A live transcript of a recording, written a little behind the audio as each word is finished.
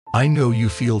I know you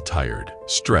feel tired,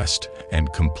 stressed,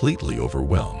 and completely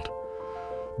overwhelmed.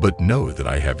 But know that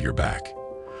I have your back.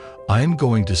 I am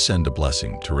going to send a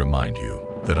blessing to remind you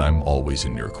that I'm always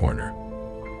in your corner.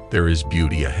 There is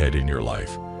beauty ahead in your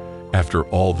life. After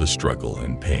all the struggle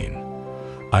and pain,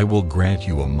 I will grant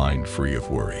you a mind free of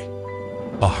worry,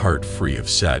 a heart free of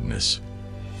sadness,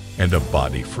 and a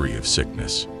body free of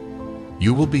sickness.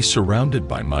 You will be surrounded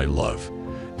by my love,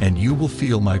 and you will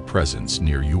feel my presence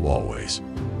near you always.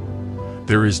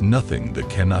 There is nothing that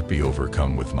cannot be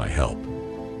overcome with my help.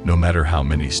 No matter how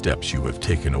many steps you have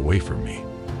taken away from me,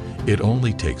 it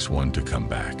only takes one to come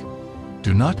back.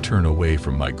 Do not turn away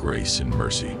from my grace and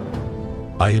mercy.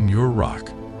 I am your rock.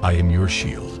 I am your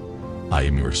shield. I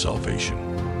am your salvation.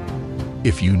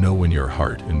 If you know in your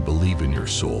heart and believe in your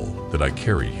soul that I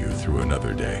carried you through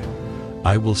another day,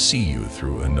 I will see you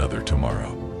through another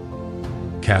tomorrow.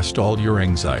 Cast all your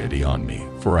anxiety on me,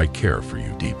 for I care for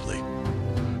you deeply.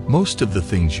 Most of the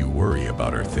things you worry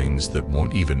about are things that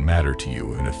won't even matter to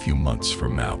you in a few months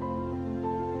from now.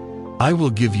 I will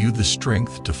give you the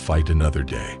strength to fight another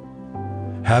day.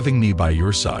 Having me by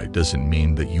your side doesn't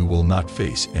mean that you will not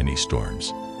face any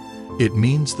storms. It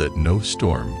means that no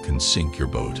storm can sink your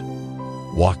boat.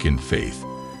 Walk in faith,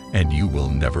 and you will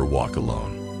never walk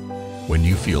alone. When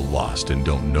you feel lost and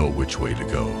don't know which way to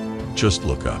go, just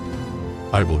look up.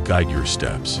 I will guide your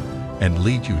steps and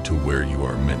lead you to where you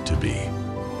are meant to be.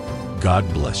 God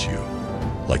bless you.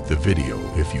 Like the video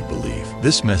if you believe.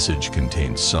 This message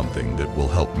contains something that will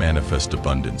help manifest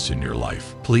abundance in your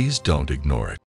life. Please don't ignore it.